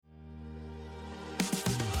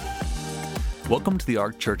Welcome to the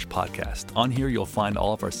Ark Church podcast. On here, you'll find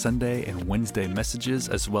all of our Sunday and Wednesday messages,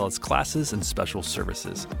 as well as classes and special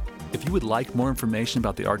services. If you would like more information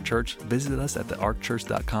about the Ark Church, visit us at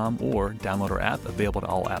thearkchurch.com or download our app, available to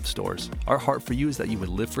all app stores. Our heart for you is that you would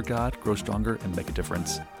live for God, grow stronger, and make a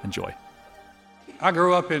difference. Enjoy. I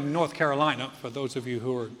grew up in North Carolina, for those of you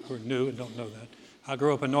who are new and don't know that. I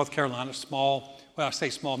grew up in North Carolina,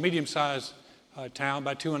 medium-sized town,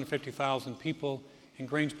 about 250,000 people in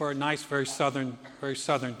Greensboro, nice, very southern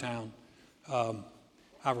town.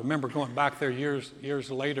 I remember going back there years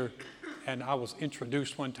later, and I was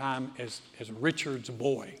introduced one time as Richard's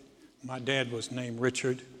boy. My dad was named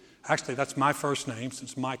Richard. Actually, that's my first name,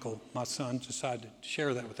 since Michael, my son, decided to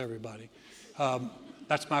share that with everybody.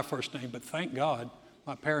 That's my first name, but thank God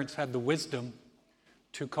my parents had the wisdom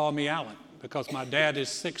to call me Alan, because my dad is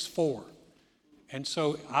 6'4". And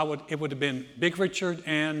so it would have been Big Richard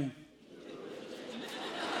and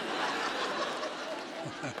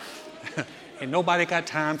and nobody got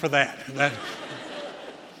time for that.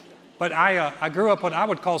 But I grew up what I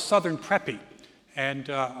would call Southern preppy. And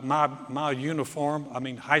my uniform,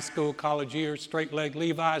 high school, college years, straight leg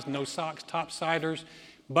Levi's, no socks, top-siders,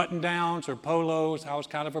 button-downs or polos. I was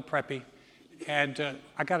kind of a preppy. And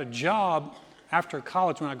I got a job after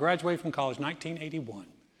college. When I graduated from college, 1981,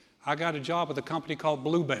 I got a job with a company called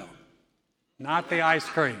Bluebell, not the ice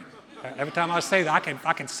cream. Every time I say that,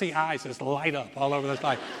 I can see eyes just light up all over this.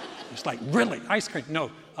 It's like, really, ice cream? No,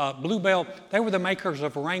 Bluebell, they were the makers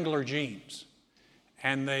of Wrangler jeans.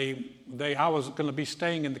 And I was going to be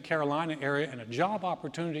staying in the Carolina area, and a job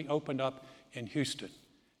opportunity opened up in Houston.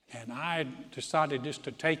 And I decided just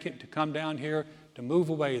to take it, to come down here, to move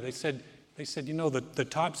away. They said, the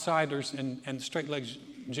top-siders and straight leg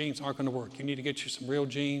jeans aren't going to work. You need to get you some real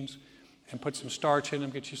jeans and put some starch in them,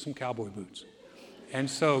 get you some cowboy boots. And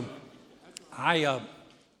so I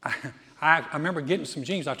remember getting some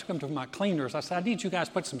jeans. I took them to my cleaners. I said, I need you guys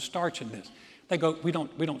to put some starch in this. They go, we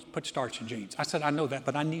don't put starch in jeans. I said, I know that,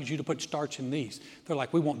 but I need you to put starch in these. They're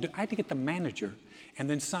like, we won't do it. I had to get the manager and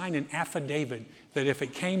then sign an affidavit that if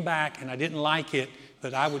it came back and I didn't like it,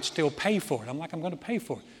 that I would still pay for it. I'm like, I'm going to pay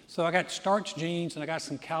for it. So I got starch jeans and I got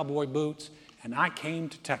some cowboy boots, and I came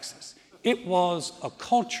to Texas. It was a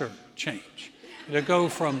culture change to go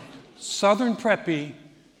from Southern preppy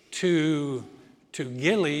to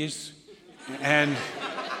Gillies, and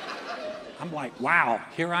I'm like, wow,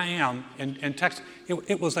 here I am in Texas.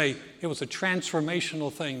 It was a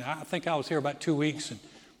transformational thing. I think I was here about 2 weeks, and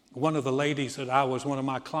one of the ladies one of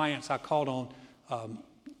my clients, I called on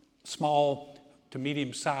small to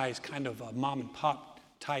medium-sized kind of mom and pop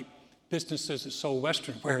type businesses that sold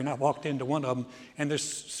Western wear, and I walked into one of them, and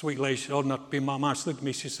this sweet lady, she's old enough to be my mom, she looked at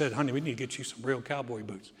me, she said, honey, we need to get you some real cowboy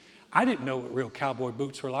boots. I didn't know what real cowboy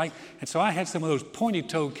boots were like, and so I had some of those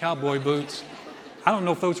pointy-toed cowboy boots. I don't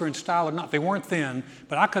know if those were in style or not. They weren't thin,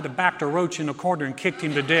 but I could have backed a roach in a corner and kicked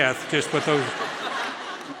him to death just with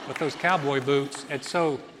those cowboy boots. And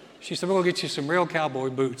so she said, we'll get you some real cowboy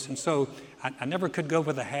boots. And so I never could go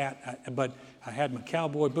with a hat, but I had my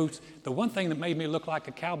cowboy boots. The one thing that made me look like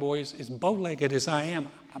a cowboy is bow-legged as I am,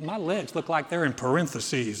 my legs look like they're in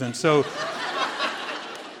parentheses. And so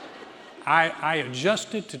I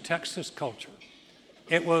adjusted to Texas culture.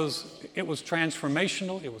 It was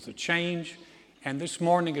transformational. It was a change. And this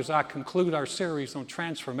morning, as I conclude our series on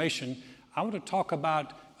transformation, I want to talk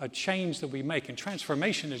about a change that we make. And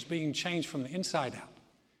transformation is being changed from the inside out.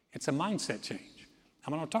 It's a mindset change.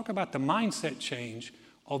 I'm going to talk about the mindset change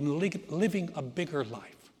of living a bigger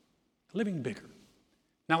life, living bigger.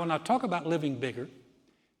 Now, when I talk about living bigger,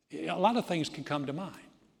 a lot of things can come to mind.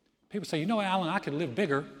 People say, Alan, I could live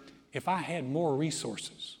bigger if I had more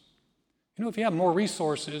resources. If you have more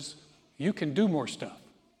resources, you can do more stuff.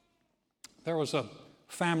 There was a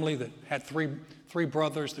family that had three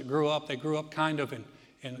brothers that grew up. They grew up kind of in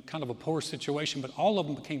kind of a poor situation, but all of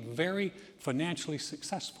them became very financially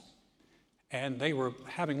successful. And they were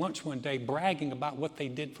having lunch one day bragging about what they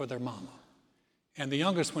did for their mama. And the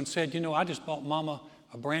youngest one said, I just bought mama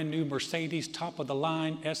a brand new Mercedes, top of the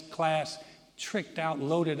line, S-Class, tricked out,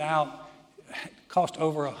 loaded out, cost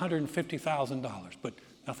over $150,000, but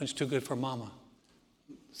nothing's too good for mama.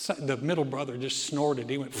 So the middle brother just snorted.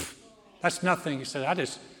 He went, that's nothing. He said, I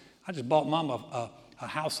just bought mama a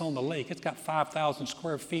house on the lake. It's got 5,000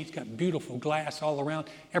 square feet. It's got beautiful glass all around.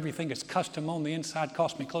 Everything is custom on the inside.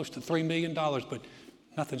 Cost me close to $3 million, but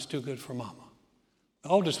nothing's too good for mama. The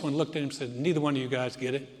oldest one looked at him and said, neither one of you guys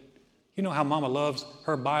get it. You know how mama loves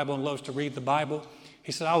her Bible and loves to read the Bible?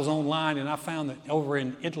 He said, I was online and I found that over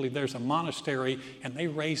in Italy there's a monastery and they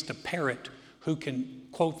raised a parrot who can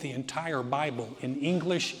quote the entire Bible in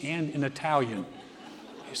English and in Italian.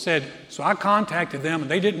 He said, so I contacted them and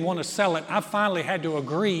they didn't want to sell it. I finally had to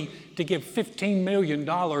agree to give $15 million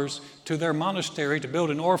to their monastery to build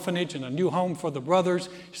an orphanage and a new home for the brothers.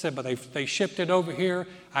 He said, but they shipped it over here.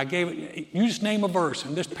 I gave it, you just name a verse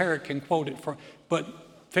and this parrot can quote it but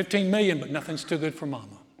 15 million, but nothing's too good for Mama.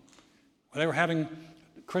 Well, they were having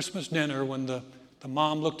Christmas dinner when the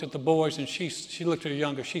mom looked at the boys and she looked at her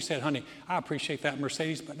younger. She said, honey, I appreciate that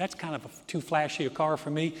Mercedes, but that's kind of too flashy a car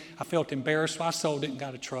for me. I felt embarrassed, so I sold it and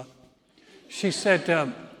got a truck. She said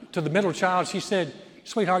to the middle child, she said,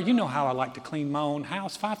 sweetheart, you know how I like to clean my own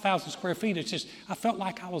house. 5,000 square feet, it's just, I felt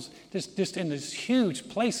like I was just in this huge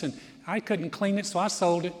place and I couldn't clean it, so I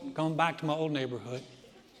sold it, gone back to my old neighborhood.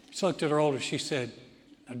 She looked at her older, she said,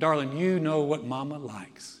 now, darling, you know what Mama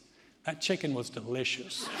likes. That chicken was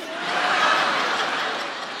delicious.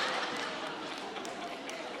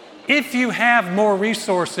 If you have more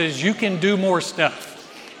resources, you can do more stuff.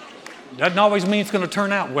 Doesn't always mean it's going to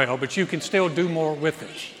turn out well, but you can still do more with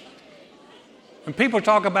it. When people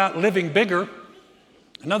talk about living bigger,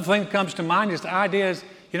 another thing that comes to mind is the idea is,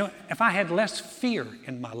 if I had less fear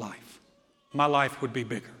in my life would be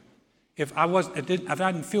bigger. If I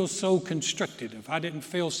didn't feel so constricted, if I didn't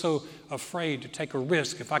feel so afraid to take a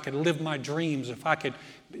risk, if I could live my dreams, if I could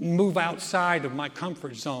move outside of my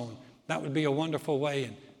comfort zone, that would be a wonderful way.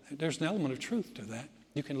 And there's an element of truth to that.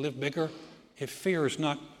 You can live bigger if fear is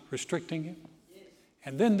not restricting you.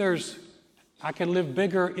 And then I could live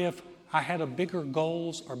bigger if I had a bigger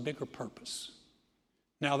goals or bigger purpose.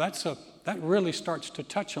 Now that really starts to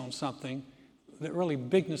touch on something that really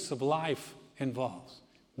bigness of life involves.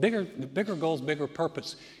 Bigger goals, bigger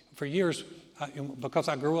purpose. For years, because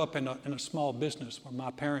I grew up in a small business where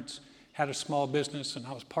my parents had a small business and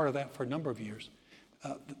I was part of that for a number of years,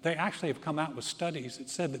 they actually have come out with studies that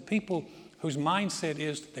said that people whose mindset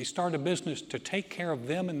is that they start a business to take care of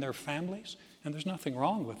them and their families, and there's nothing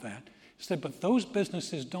wrong with that, said, but those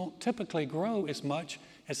businesses don't typically grow as much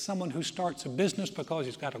as someone who starts a business because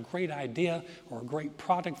he's got a great idea or a great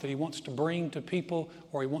product that he wants to bring to people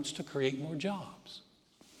or he wants to create more jobs.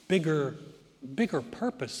 Bigger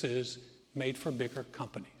purposes made for bigger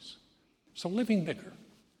companies. So living bigger.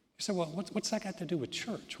 You say, well, what's that got to do with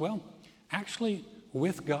church? Well, actually,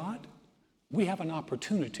 with God, we have an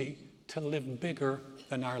opportunity to live bigger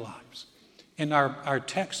than our lives. In our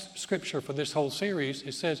text scripture for this whole series,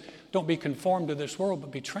 it says, don't be conformed to this world,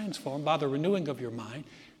 but be transformed by the renewing of your mind,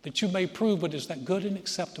 that you may prove what is that good and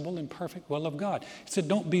acceptable and perfect will of God. It said,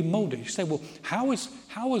 don't be molded. You say, well, how is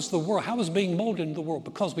the world, how is being molded in the world?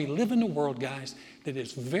 Because we live in a world, guys, that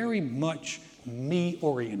is very much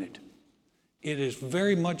me-oriented. It is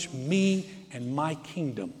very much me and my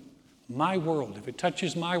kingdom, my world. If it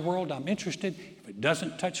touches my world, I'm interested. If it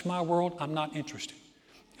doesn't touch my world, I'm not interested.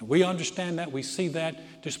 And we understand that. We see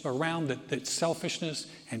that just around that selfishness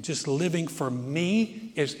and just living for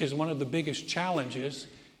me is one of the biggest challenges.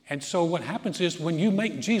 And so what happens is when you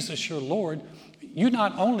make Jesus your Lord, you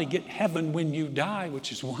not only get heaven when you die,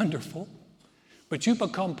 which is wonderful, but you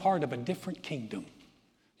become part of a different kingdom.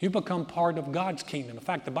 You become part of God's kingdom. In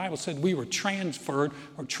fact, the Bible said we were transferred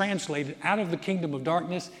or translated out of the kingdom of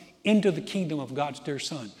darkness into the kingdom of God's dear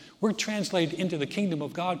Son. We're translated into the kingdom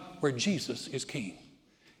of God where Jesus is king.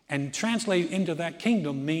 And translate into that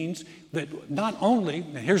kingdom means that not only,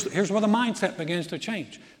 here's where the mindset begins to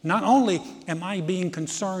change. Not only am I being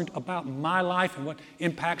concerned about my life and what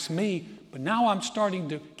impacts me, but now I'm starting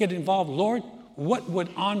to get involved. Lord, what would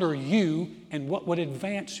honor you and what would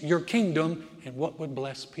advance your kingdom and what would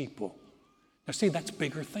bless people? Now see, that's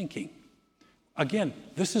bigger thinking. Again,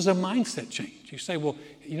 this is a mindset change. You say, well,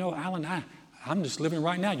 Alan, I'm just living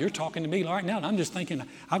right now. You're talking to me right now, and I'm just thinking,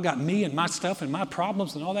 I've got me and my stuff and my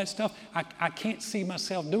problems and all that stuff. I can't see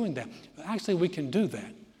myself doing that. But actually, we can do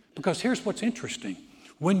that. Because here's what's interesting.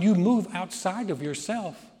 When you move outside of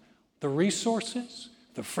yourself, the resources,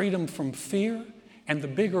 the freedom from fear, and the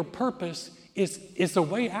bigger purpose is a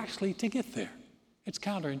way actually to get there. It's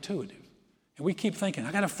counterintuitive. And we keep thinking,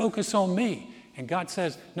 I got to focus on me. And God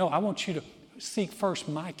says, no, I want you to seek first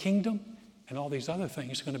my kingdom, and all these other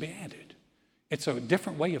things are going to be added. It's a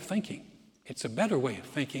different way of thinking. It's a better way of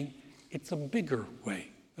thinking. It's a bigger way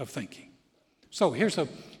of thinking. So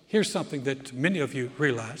here's something that many of you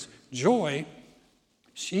realize. Joy,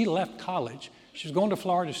 she left college. She's going to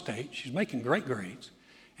Florida State. She's making great grades.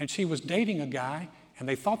 And she was dating a guy, and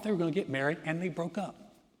they thought they were going to get married, and they broke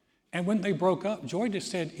up. And when they broke up, Joy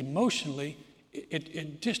just said emotionally,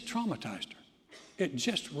 it just traumatized her. It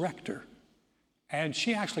just wrecked her. And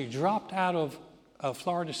she actually dropped out of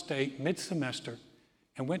Florida State mid-semester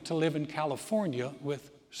and went to live in California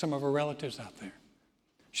with some of her relatives out there.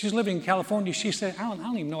 She's living in California. She said, I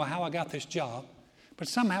don't even know how I got this job, But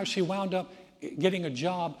somehow she wound up getting a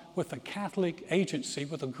job with a Catholic agency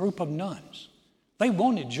with a group of nuns. They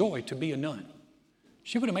wanted Joy to be a nun.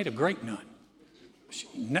 She would have made a great nun.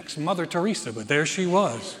 Next Mother Teresa, but there she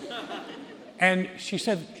was. And she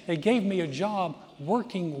said, they gave me a job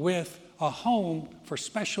working with a home for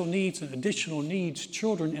special needs and additional needs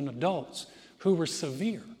children and adults who were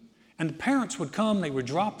severe. And the parents would come, they would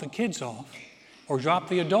drop the kids off or drop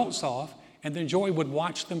the adults off, and then Joy would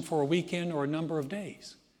watch them for a weekend or a number of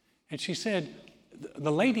days. And she said,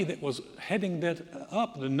 the lady that was heading that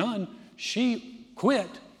up, the nun, she quit.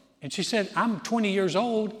 And she said, I'm 20 years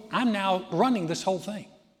old. I'm now running this whole thing.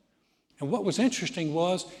 And what was interesting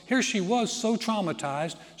was, here she was so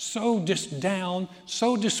traumatized, so down,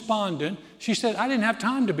 so despondent. She said, I didn't have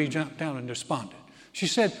time to be down and despondent. She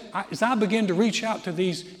said, as I began to reach out to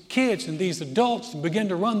these kids and these adults and begin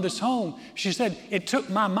to run this home, she said, it took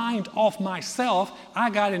my mind off myself. I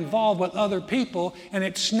got involved with other people, and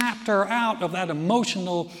it snapped her out of that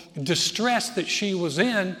emotional distress that she was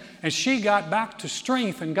in, and she got back to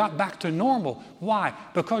strength and got back to normal. Why?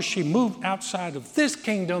 Because she moved outside of this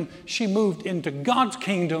kingdom. She moved into God's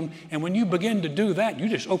kingdom, and when you begin to do that, you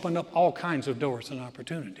just open up all kinds of doors and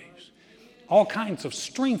opportunities. All kinds of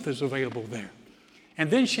strength is available there. And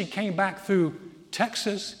then she came back through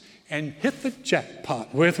Texas and hit the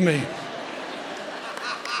jackpot with me.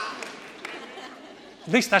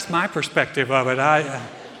 At least that's my perspective of it.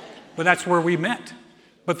 But that's where we met.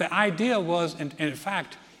 But the idea was, and in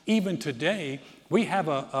fact, even today, we have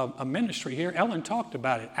a ministry here. Ellen talked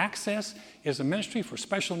about it. Access is a ministry for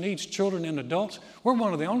special needs children and adults. We're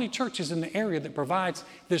one of the only churches in the area that provides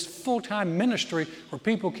this full-time ministry where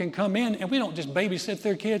people can come in, and we don't just babysit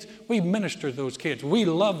their kids. We minister those kids. We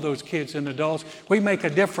love those kids and adults. We make a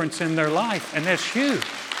difference in their life, and that's huge.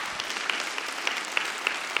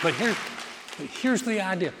 But here's the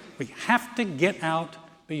idea. We have to get out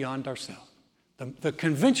beyond ourselves. The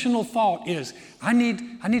conventional thought is, I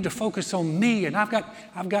need to focus on me, and I've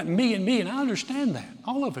got me, and I understand that.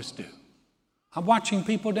 All of us do. I'm watching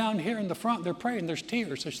people down here in the front, they're praying, there's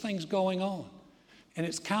tears, there's things going on. And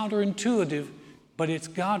it's counterintuitive, but it's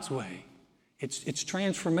God's way. It's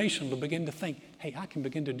transformational to begin to think, hey, I can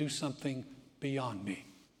begin to do something beyond me.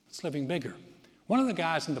 It's living bigger. One of the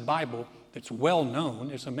guys in the Bible that's well known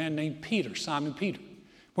is a man named Peter, Simon Peter.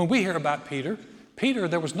 When we hear about Peter,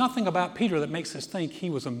 there was nothing about Peter that makes us think he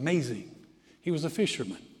was amazing. He was a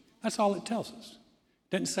fisherman. That's all it tells us.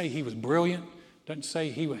 It doesn't say he was brilliant. It doesn't say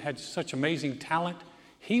he had such amazing talent.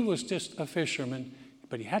 He was just a fisherman,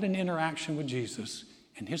 but he had an interaction with Jesus,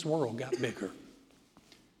 and his world got bigger.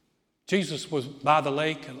 Jesus was by the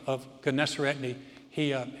lake of Gennesaret, and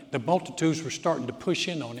the multitudes were starting to push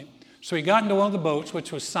in on him. So he got into one of the boats,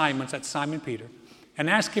 which was Simon's, that's Simon Peter, and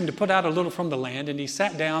asked him to put out a little from the land, and he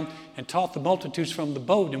sat down and taught the multitudes from the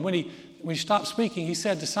boat. And when he stopped speaking, he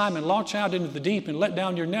said to Simon, launch out into the deep and let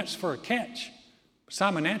down your nets for a catch.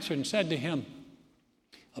 Simon answered and said to him,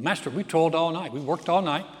 Master, we toiled all night. We worked all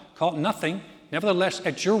night, caught nothing. Nevertheless,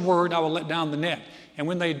 at your word, I will let down the net. And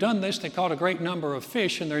when they'd done this, they caught a great number of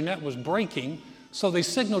fish, and their net was breaking. So they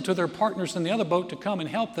signaled to their partners in the other boat to come and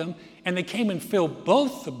help them, and they came and filled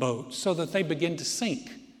both the boats so that they began to sink.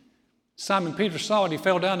 Simon Peter saw it. He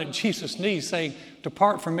fell down at Jesus' knees, saying,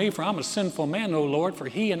 depart from me, for I'm a sinful man, O Lord. For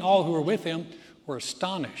he and all who were with him were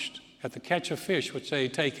astonished at the catch of fish which they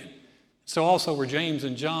had taken. So also were James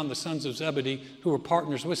and John, the sons of Zebedee, who were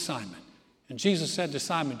partners with Simon. And Jesus said to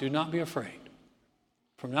Simon, do not be afraid.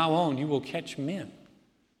 From now on you will catch men.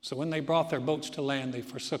 So when they brought their boats to land, they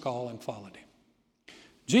forsook all and followed him.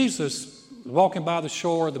 Jesus was walking by the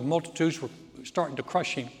shore. The multitudes were starting to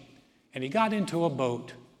crush him. And he got into a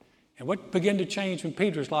boat. And what began to change in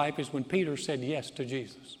Peter's life is when Peter said yes to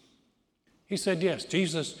Jesus. He said yes.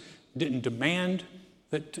 Jesus didn't demand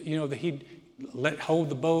that he'd hold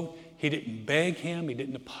the boat. He didn't beg him. He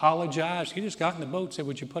didn't apologize. He just got in the boat and said,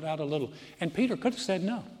 would you put out a little? And Peter could have said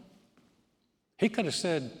no. He could have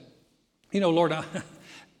said, Lord,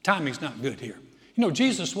 timing's not good here.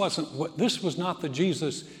 Jesus this was not the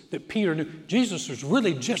Jesus that Peter knew. Jesus was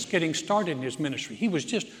really just getting started in his ministry. He was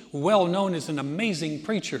just well known as an amazing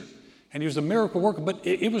preacher. And he was a miracle worker, but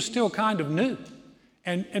it was still kind of new.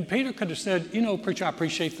 And Peter could have said, preacher, I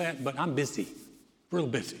appreciate that, but I'm busy, real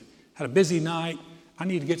busy. Had a busy night. I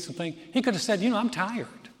need to get some things. He could have said, I'm tired.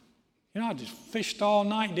 I just fished all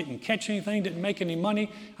night, didn't catch anything, didn't make any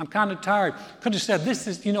money. I'm kind of tired. Could have said, this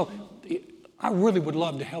is, I really would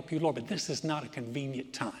love to help you, Lord, but this is not a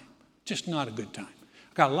convenient time. Just not a good time.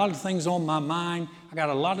 I got a lot of things on my mind. I got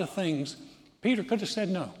a lot of things. Peter could have said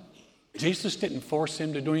no. Jesus didn't force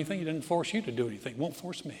him to do anything. He didn't force you to do anything. He won't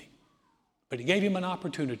force me. But he gave him an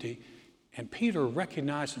opportunity. And Peter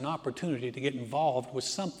recognized an opportunity to get involved with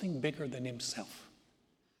something bigger than himself.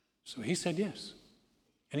 So he said yes.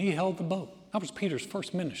 And he held the boat. That was Peter's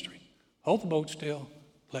first ministry. Hold the boat still,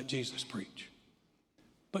 let Jesus preach.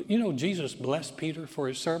 But you know, Jesus blessed Peter for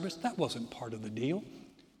his service. That wasn't part of the deal.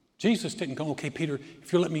 Jesus didn't go, okay, Peter,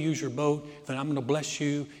 if you'll let me use your boat, then I'm going to bless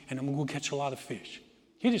you and I'm going to go catch a lot of fish.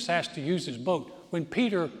 He just asked to use his boat. When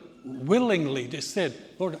Peter willingly just said,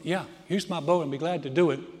 Lord, yeah, use my boat and be glad to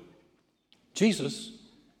do it, Jesus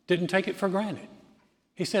didn't take it for granted.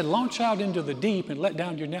 He said, launch out into the deep and let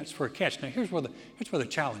down your nets for a catch. Now, here's where the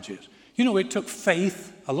challenge is. You know, it took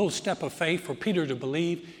faith, a little step of faith, for Peter to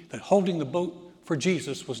believe that holding the boat for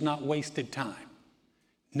Jesus was not wasted time.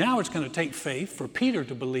 Now it's going to take faith for Peter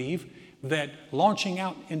to believe that launching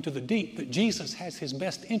out into the deep, that Jesus has his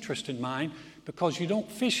best interest in mind, because you don't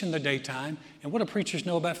fish in the daytime, and what do preachers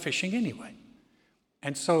know about fishing anyway?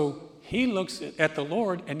 And so he looks at the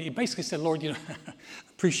Lord, and he basically said, Lord, you know,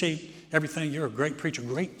 appreciate everything. You're a great preacher,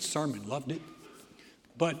 great sermon, loved it.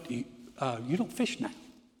 But you don't fish now.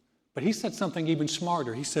 But he said something even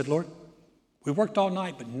smarter. He said, Lord, we worked all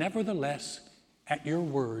night, but nevertheless, at your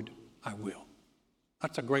word, I will.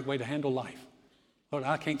 That's a great way to handle life. Lord,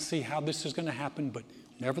 I can't see how this is going to happen, but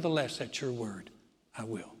nevertheless, at your word, I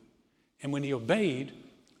will. And when he obeyed,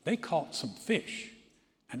 they caught some fish.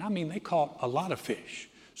 And I mean, they caught a lot of fish.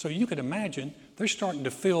 So you could imagine they're starting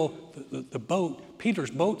to fill the boat. Peter's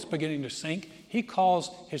boat's beginning to sink. He calls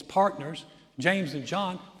his partners, James and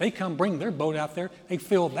John. They come bring their boat out there. They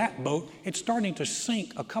fill that boat. It's starting to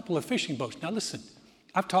sink a couple of fishing boats. Now listen,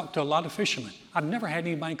 I've talked to a lot of fishermen. I've never had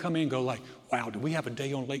anybody come in and go like, wow, did we have a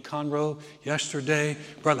day on Lake Conroe yesterday?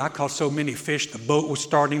 Brother, I caught so many fish, the boat was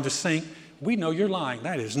starting to sink. We know you're lying.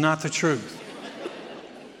 That is not the truth.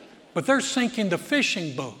 But they're sinking the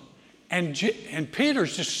fishing boat. And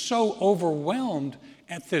Peter's just so overwhelmed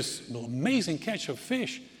at this amazing catch of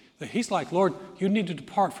fish that he's like, Lord, you need to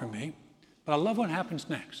depart from me. But I love what happens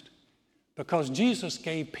next. Because Jesus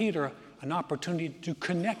gave Peter an opportunity to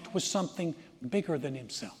connect with something bigger than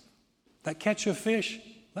himself. That catch of fish,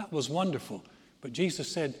 that was wonderful. But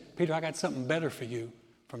Jesus said, Peter, I got something better for you.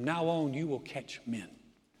 From now on, you will catch men.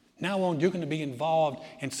 Now on, you're going to be involved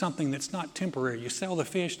in something that's not temporary. You sell the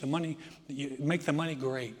fish, the money, you make the money,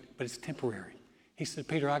 great, but it's temporary. He said,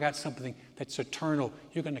 Peter, I got something that's eternal.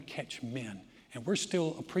 You're going to catch men. And we're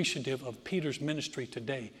still appreciative of Peter's ministry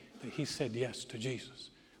today that he said yes to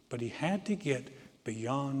Jesus. But he had to get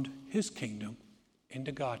beyond his kingdom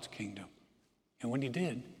into God's kingdom. And when he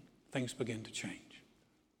did, things began to change.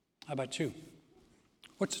 How about you?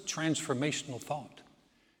 What's a transformational thought?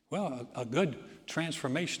 Well, a good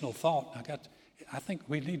transformational thought, I think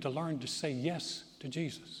we need to learn to say yes to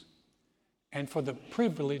Jesus and for the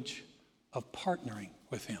privilege of partnering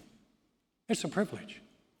with him. It's a privilege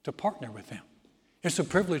to partner with him. It's a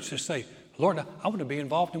privilege to say, Lord, I want to be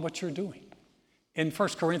involved in what you're doing. In 1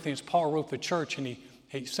 Corinthians, Paul wrote the church and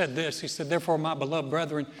he said this. He said, therefore, my beloved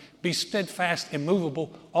brethren, be steadfast,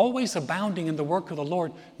 immovable, always abounding in the work of the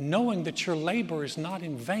Lord, knowing that your labor is not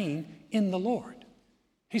in vain in the Lord.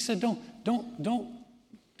 He said,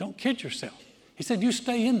 don't kid yourself. He said, you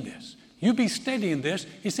stay in this. You be steady in this.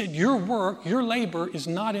 He said, your work, your labor is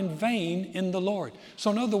not in vain in the Lord. So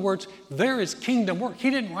in other words, there is kingdom work. He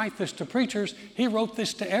didn't write this to preachers. He wrote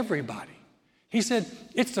this to everybody. He said,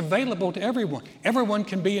 it's available to everyone. Everyone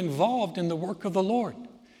can be involved in the work of the Lord.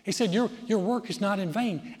 He said, your work is not in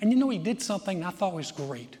vain. And you know, he did something I thought was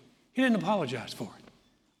great. He didn't apologize for it.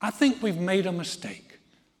 I think we've made a mistake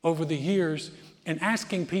over the years in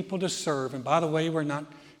asking people to serve. And by the way, we're not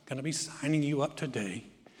going to be signing you up today,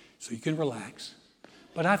 so you can relax.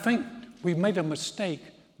 But I think we've made a mistake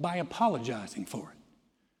by apologizing for it.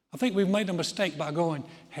 I think we've made a mistake by going,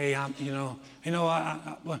 hey,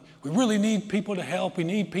 we really need people to help. We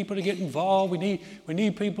need people to get involved. We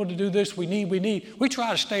need people to do this. We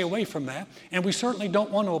try to stay away from that. And we certainly don't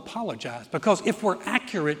want to apologize, because if we're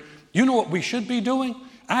accurate, you know what we should be doing?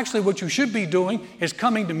 Actually, what you should be doing is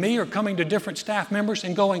coming to me or coming to different staff members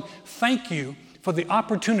and going, thank you for the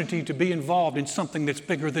opportunity to be involved in something that's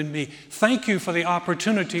bigger than me. Thank you for the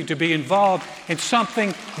opportunity to be involved in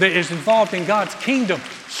something that is involved in God's kingdom.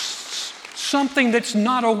 Something that's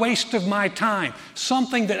not a waste of my time.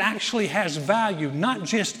 Something that actually has value, not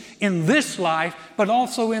just in this life, but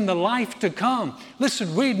also in the life to come.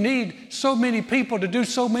 Listen, we need so many people to do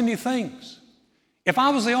so many things. If I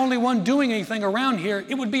was the only one doing anything around here,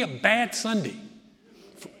 it would be a bad Sunday.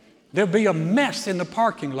 There'd be a mess in the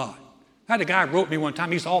parking lot. I had a guy who wrote me one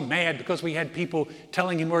time. He's all mad because we had people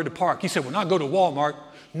telling him where to park. He said, when I go to Walmart,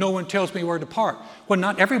 no one tells me where to park. Well,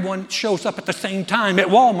 not everyone shows up at the same time at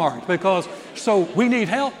Walmart, so we need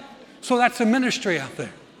help. So that's a ministry out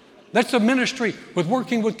there. That's a ministry with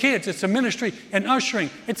working with kids. It's a ministry in ushering.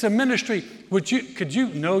 It's a ministry which you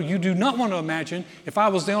do not want to imagine if I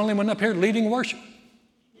was the only one up here leading worship.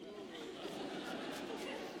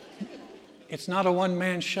 It's not a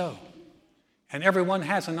one-man show. And everyone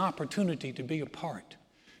has an opportunity to be a part.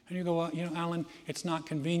 And you go, well, Alan, it's not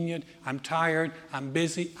convenient. I'm tired. I'm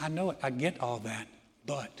busy. I know it. I get all that.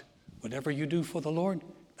 But whatever you do for the Lord,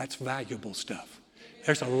 that's valuable stuff.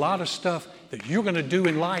 There's a lot of stuff that you're going to do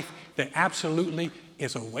in life that absolutely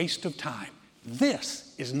is a waste of time.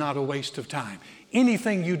 This is not a waste of time.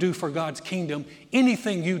 Anything you do for God's kingdom,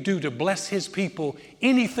 anything you do to bless His people,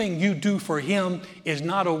 anything you do for Him is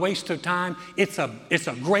not a waste of time. It's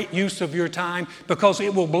a great use of your time because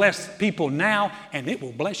it will bless people now and it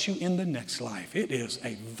will bless you in the next life. It is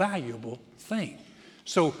a valuable thing.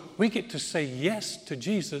 So we get to say yes to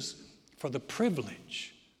Jesus for the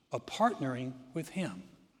privilege of partnering with Him.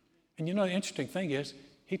 And the interesting thing is,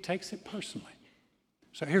 He takes it personally.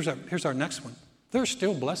 So here's our next one. There are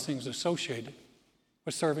still blessings associated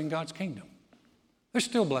with serving God's kingdom. There's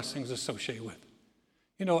still blessings associated with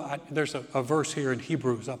it. There's a verse here in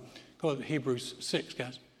Hebrews. I'll go to Hebrews 6,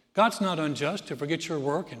 guys. God's not unjust to forget your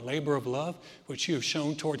work and labor of love, which you have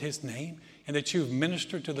shown toward His name, and that you've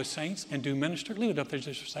ministered to the saints and do minister. Leave it up there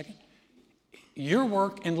just for a second. Your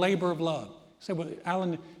work and labor of love. Say, well,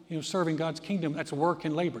 Alan, serving God's kingdom, that's work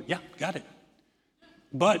and labor. Yeah, got it.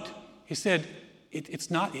 But he said,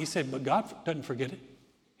 it's not, he said, but God doesn't forget it.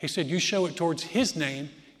 He said, you show it towards His name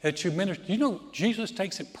that you minister. Jesus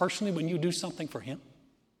takes it personally when you do something for Him.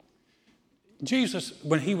 Jesus,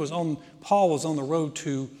 when Paul was on the road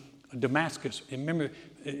to Damascus, remember,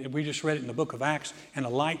 we just read it in the book of Acts, and a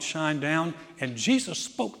light shined down, and Jesus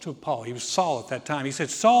spoke to Paul. He was Saul at that time. He said,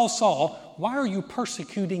 Saul, Saul, why are you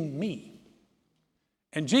persecuting me?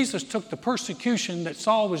 And Jesus took the persecution that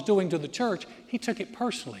Saul was doing to the church, He took it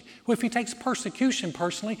personally. Well, if He takes persecution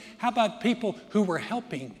personally, how about people who were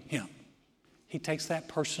helping Him? He takes that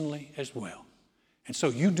personally as well. And so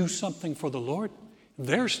you do something for the Lord,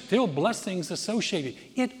 there's still blessings associated.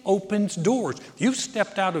 It opens doors. You've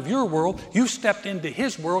stepped out of your world, you've stepped into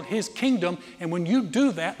His world, His kingdom, and when you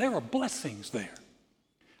do that, there are blessings there.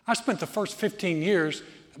 I spent the first 15 years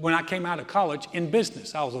when I came out of college in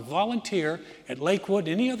business. I was a volunteer at Lakewood.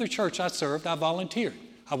 Any other church I served, I volunteered.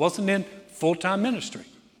 I wasn't in full-time ministry.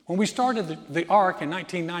 When we started the ARC in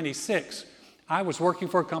 1996, I was working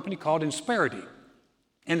for a company called Insperity.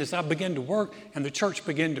 And as I began to work and the church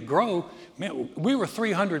began to grow, man, we were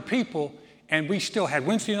 300 people and we still had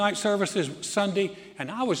Wednesday night services, Sunday, and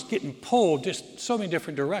I was getting pulled just so many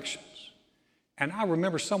different directions. And I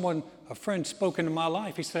remember a friend spoke into my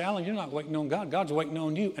life. He said, Alan, you're not waiting on God. God's waiting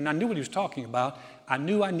on you. And I knew what he was talking about. I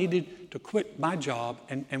knew I needed to quit my job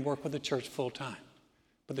and work with the church full time.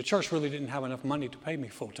 But the church really didn't have enough money to pay me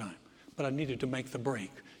full time. But I needed to make the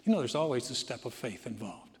break. There's always a step of faith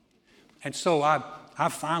involved. And so I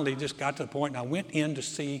finally just got to the point, and I went in to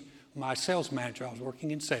see my sales manager. I was working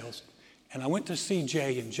in sales. And I went to see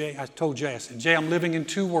Jay, and I told Jay, I said, Jay, I'm living in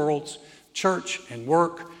two worlds, church and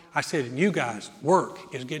work. I said, and you guys,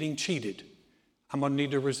 work is getting cheated. I'm going to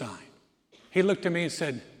need to resign. He looked at me and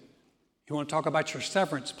said, you want to talk about your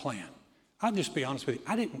severance plan? I'll just be honest with you.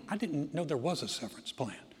 I didn't know there was a severance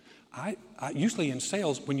plan. I usually in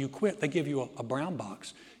sales, when you quit, they give you a brown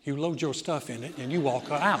box. You load your stuff in it and you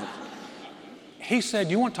walk out. He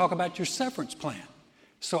said, you want to talk about your severance plan?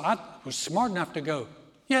 So I was smart enough to go,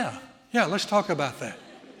 yeah, let's talk about that.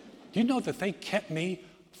 Do you know that they kept me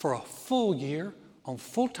for a full year on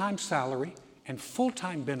full-time salary and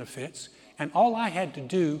full-time benefits, and all I had to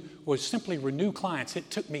do was simply renew clients.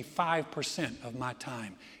 It took me 5% of my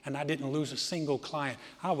time, and I didn't lose a single client.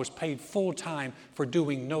 I was paid full-time for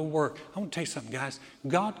doing no work. I want to tell you something, guys.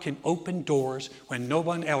 God can open doors when no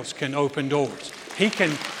one else can open doors. He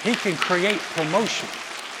can create promotion.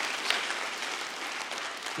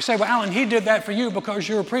 You say, well, Alan, He did that for you because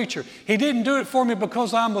you're a preacher. He didn't do it for me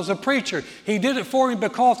because I was a preacher. He did it for me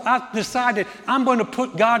because I decided I'm going to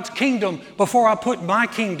put God's kingdom before I put my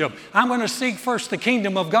kingdom. I'm going to seek first the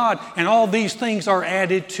kingdom of God, and all these things are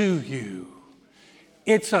added to you.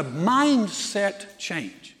 It's a mindset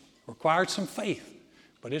change. Requires some faith,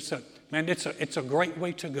 but it's a great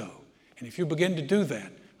way to go. And if you begin to do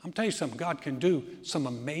that, I'm telling you something, God can do some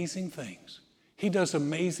amazing things. He does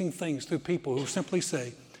amazing things through people who simply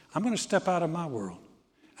say, I'm going to step out of my world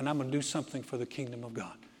and I'm going to do something for the kingdom of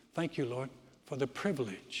God. Thank you, Lord, for the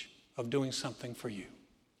privilege of doing something for you.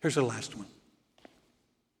 Here's the last one.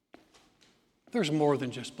 There's more than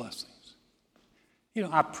just blessings.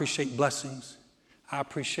 I appreciate blessings. I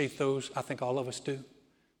appreciate those. I think all of us do.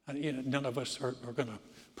 None of us are going to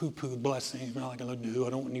poo-poo blessings. We're not going to do. I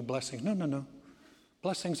don't want any blessings. No.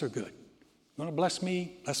 Blessings are good. You want to bless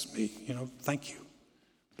me? Bless me. Thank you.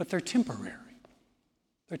 But they're temporary.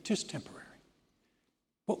 They're just temporary.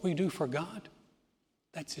 What we do for God,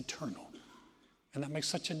 that's eternal. And that makes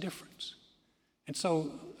such a difference. And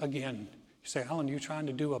so, again, you say, Alan, you're trying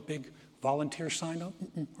to do a big volunteer sign-up?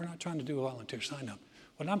 We're not trying to do a volunteer sign-up.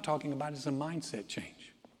 What I'm talking about is a mindset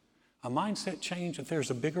change. A mindset change that there's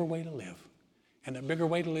a bigger way to live. And that bigger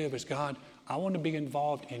way to live is, God, I want to be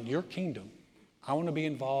involved in your kingdom. I want to be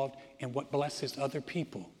involved in what blesses other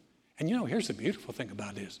people. And here's the beautiful thing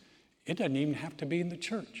about this. It doesn't even have to be in the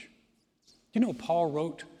church. Paul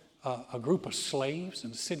wrote a group of slaves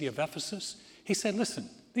in the city of Ephesus. He said, listen,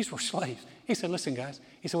 these were slaves. He said, listen, guys.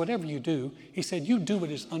 He said, whatever you do, he said, you do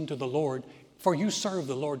it as unto the Lord, for you serve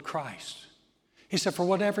the Lord Christ. He said, for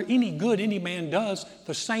whatever any good any man does,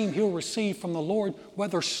 the same he'll receive from the Lord,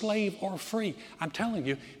 whether slave or free. I'm telling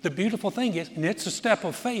you, the beautiful thing is, and it's a step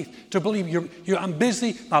of faith to believe I'm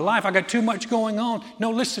busy, my life, I got too much going on.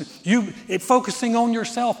 No, listen, focusing on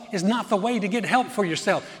yourself is not the way to get help for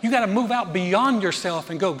yourself. You got to move out beyond yourself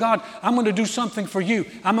and go, God, I'm going to do something for you.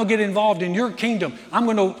 I'm going to get involved in your kingdom. I'm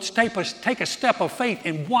going to take a step of faith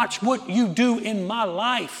and watch what you do in my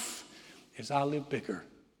life as I live bigger.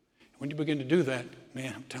 When you begin to do that,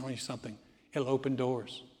 man, I'm telling you something, it'll open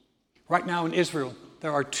doors. Right now in Israel,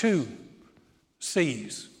 there are 2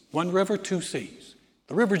 seas, 1 river, 2 seas.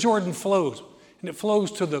 The River Jordan flows, and it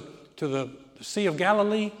flows to the Sea of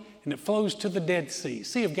Galilee, and it flows to the Dead Sea.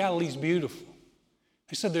 Sea of Galilee is beautiful.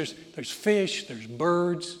 They said there's fish, there's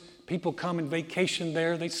birds, people come and vacation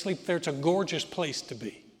there, they sleep there. It's a gorgeous place to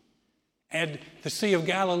be. And the Sea of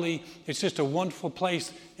Galilee, it's just a wonderful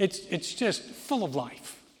place. It's just full of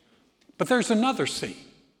life. But there's another sea.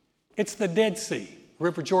 It's the Dead Sea.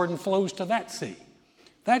 River Jordan flows to that sea.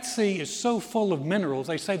 That sea is so full of minerals,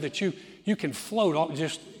 they say that you can float,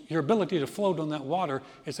 just your ability to float on that water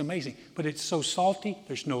is amazing. But it's so salty,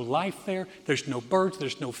 there's no life there, there's no birds,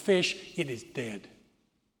 there's no fish, it is dead.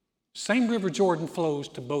 Same River Jordan flows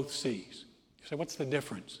to both seas. You say, what's the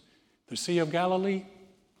difference? The Sea of Galilee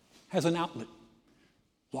has an outlet.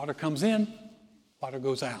 Water comes in, water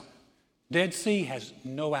goes out. Dead Sea has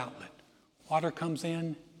no outlet. Water comes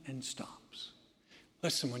in and stops.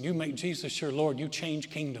 Listen, when you make Jesus your Lord, you change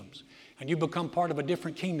kingdoms. And you become part of a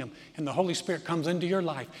different kingdom. And the Holy Spirit comes into your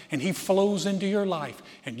life. And He flows into your life.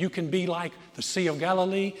 And you can be like the Sea of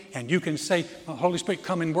Galilee. And you can say, Holy Spirit,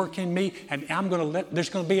 come and work in me. And there's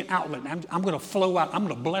going to be an outlet. I'm going to flow out. I'm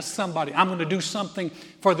going to bless somebody. I'm going to do something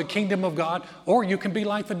for the kingdom of God. Or you can be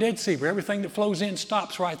like the Dead Sea, where everything that flows in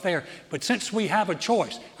stops right there. But since we have a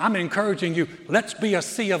choice, I'm encouraging you, let's be a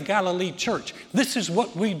Sea of Galilee church. This is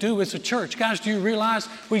what we do as a church. Guys, do you realize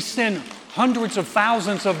we send hundreds of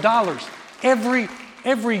thousands of dollars every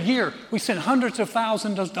year? We send hundreds of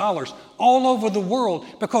thousands of dollars all over the world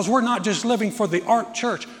because we're not just living for the Ark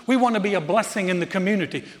Church. We want to be a blessing in the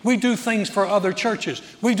community. We do things for other churches.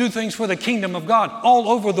 We do things for the kingdom of God all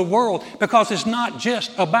over the world because it's not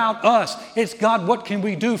just about us. It's, God, what can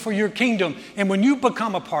we do for your kingdom? And when you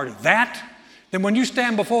become a part of that, then when you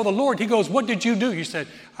stand before the Lord, He goes, what did you do? You said,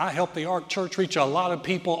 I helped the Ark Church reach a lot of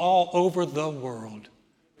people all over the world.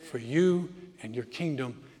 For you and your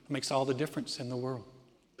kingdom, it makes all the difference in the world.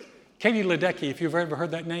 Katie Ledecky, if you've ever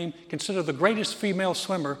heard that name, considered the greatest female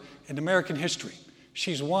swimmer in American history.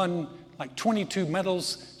 She's won like 22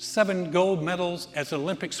 medals, 7 gold medals as an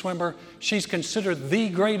Olympic swimmer. She's considered the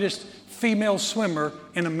greatest female swimmer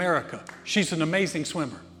in America. She's an amazing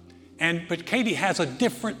swimmer. But Katie has a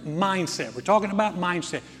different mindset. We're talking about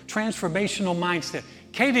mindset, transformational mindset.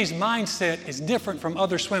 Katie's mindset is different from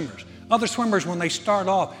other swimmers. Other swimmers, when they start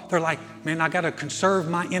off, they're like, man, I got to conserve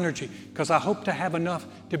my energy because I hope to have enough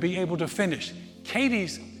to be able to finish.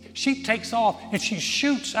 She takes off and she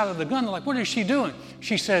shoots out of the gun. They're like, what is she doing?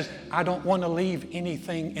 She says, I don't want to leave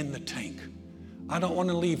anything in the tank. I don't want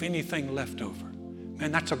to leave anything left over.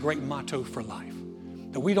 Man, that's a great motto for life.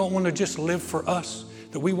 That we don't want to just live for us,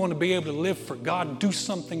 that we want to be able to live for God, do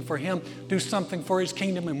something for Him, do something for His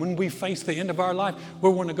kingdom. And when we face the end of our life, we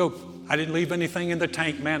want to go, I didn't leave anything in the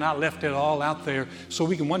tank, man. I left it all out there so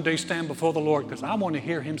we can one day stand before the Lord, because I want to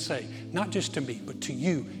hear Him say, not just to me, but to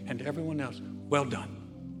you and to everyone else, well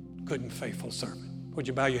done, good and faithful servant. Would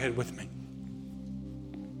you bow your head with me?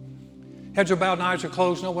 Heads are bowed and eyes are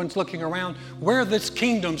closed. No one's looking around. Where this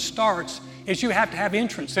kingdom starts is you have to have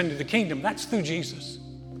entrance into the kingdom. That's through Jesus.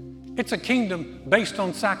 It's a kingdom based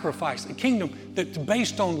on sacrifice, a kingdom that's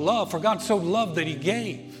based on love, for God so loved that He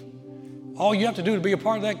gave. All you have to do to be a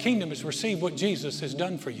part of that kingdom is receive what Jesus has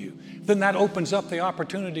done for you. Then that opens up the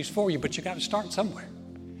opportunities for you, but you got to start somewhere.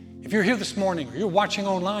 If you're here this morning or you're watching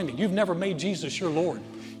online and you've never made Jesus your Lord,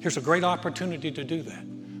 here's a great opportunity to do that.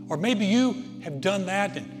 Or maybe you have done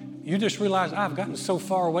that and you just realize, I've gotten so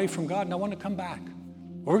far away from God and I want to come back.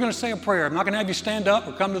 Well, we're going to say a prayer. I'm not going to have you stand up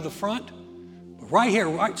or come to the front. But right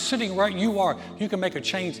here, sitting right you are, you can make a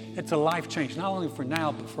change. It's a life change, not only for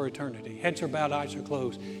now, but for eternity. Heads are bowed, eyes are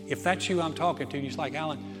closed. If that's you I'm talking to, you're like,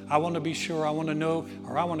 Alan, I want to be sure, I want to know,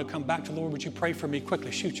 or I want to come back to the Lord. Would you pray for me?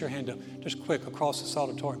 Quickly, shoot your hand up. Just quick, across this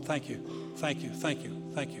auditorium. Thank you, thank you, thank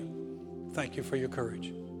you, thank you. Thank you for your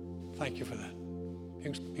courage. Thank you for that.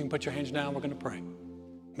 You can put your hands down. We're going to pray.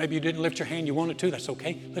 Maybe you didn't lift your hand. You wanted to. That's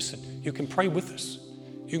okay. Listen, you can pray with us.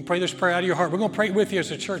 You can pray this prayer out of your heart. We're going to pray with you as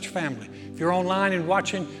a church family. If you're online and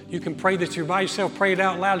watching, you can pray this. You're by yourself, pray it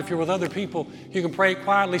out loud. If you're with other people, you can pray it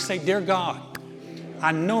quietly. Say, Dear God,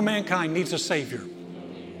 I know mankind needs a Savior.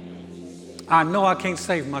 I know I can't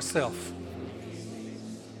save myself.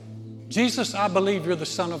 Jesus, I believe you're the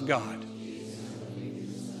Son of God.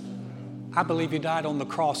 I believe you died on the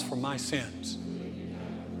cross for my sins.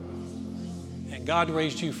 And God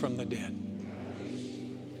raised you from the dead.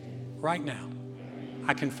 Right now,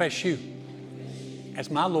 I confess you as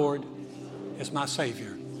my Lord, as my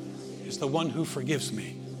Savior, as the one who forgives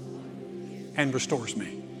me and restores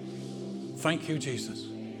me. Thank you, Jesus.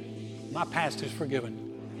 My past is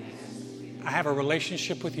forgiven. I have a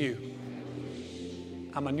relationship with you.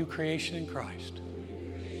 I'm a new creation in Christ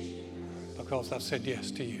because I've said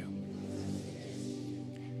yes to you.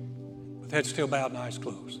 With heads still bowed and eyes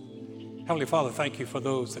closed. Heavenly Father, thank you for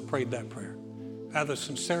those that prayed that prayer out of the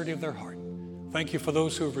sincerity of their heart. Thank you for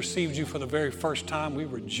those who have received you for the very first time. We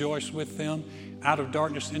rejoice with them out of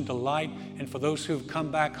darkness into light. And for those who have come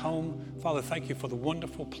back home, Father, thank you for the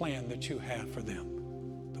wonderful plan that you have for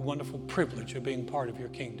them, the wonderful privilege of being part of your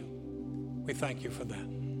kingdom. We thank you for that.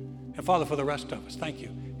 And Father, for the rest of us, thank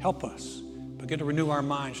you. Help us begin to renew our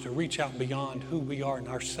minds, to reach out beyond who we are in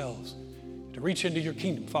ourselves, to reach into your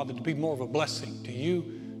kingdom, Father, to be more of a blessing to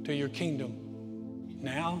you, to your kingdom,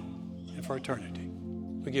 now and for eternity.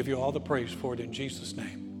 We give you all the praise for it in Jesus'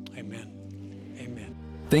 name. Amen. Amen.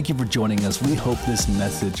 Thank you for joining us. We hope this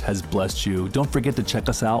message has blessed you. Don't forget to check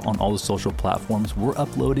us out on all the social platforms. We're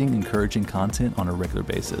uploading encouraging content on a regular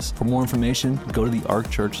basis. For more information, go to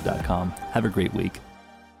thearkchurch.com. Have a great week.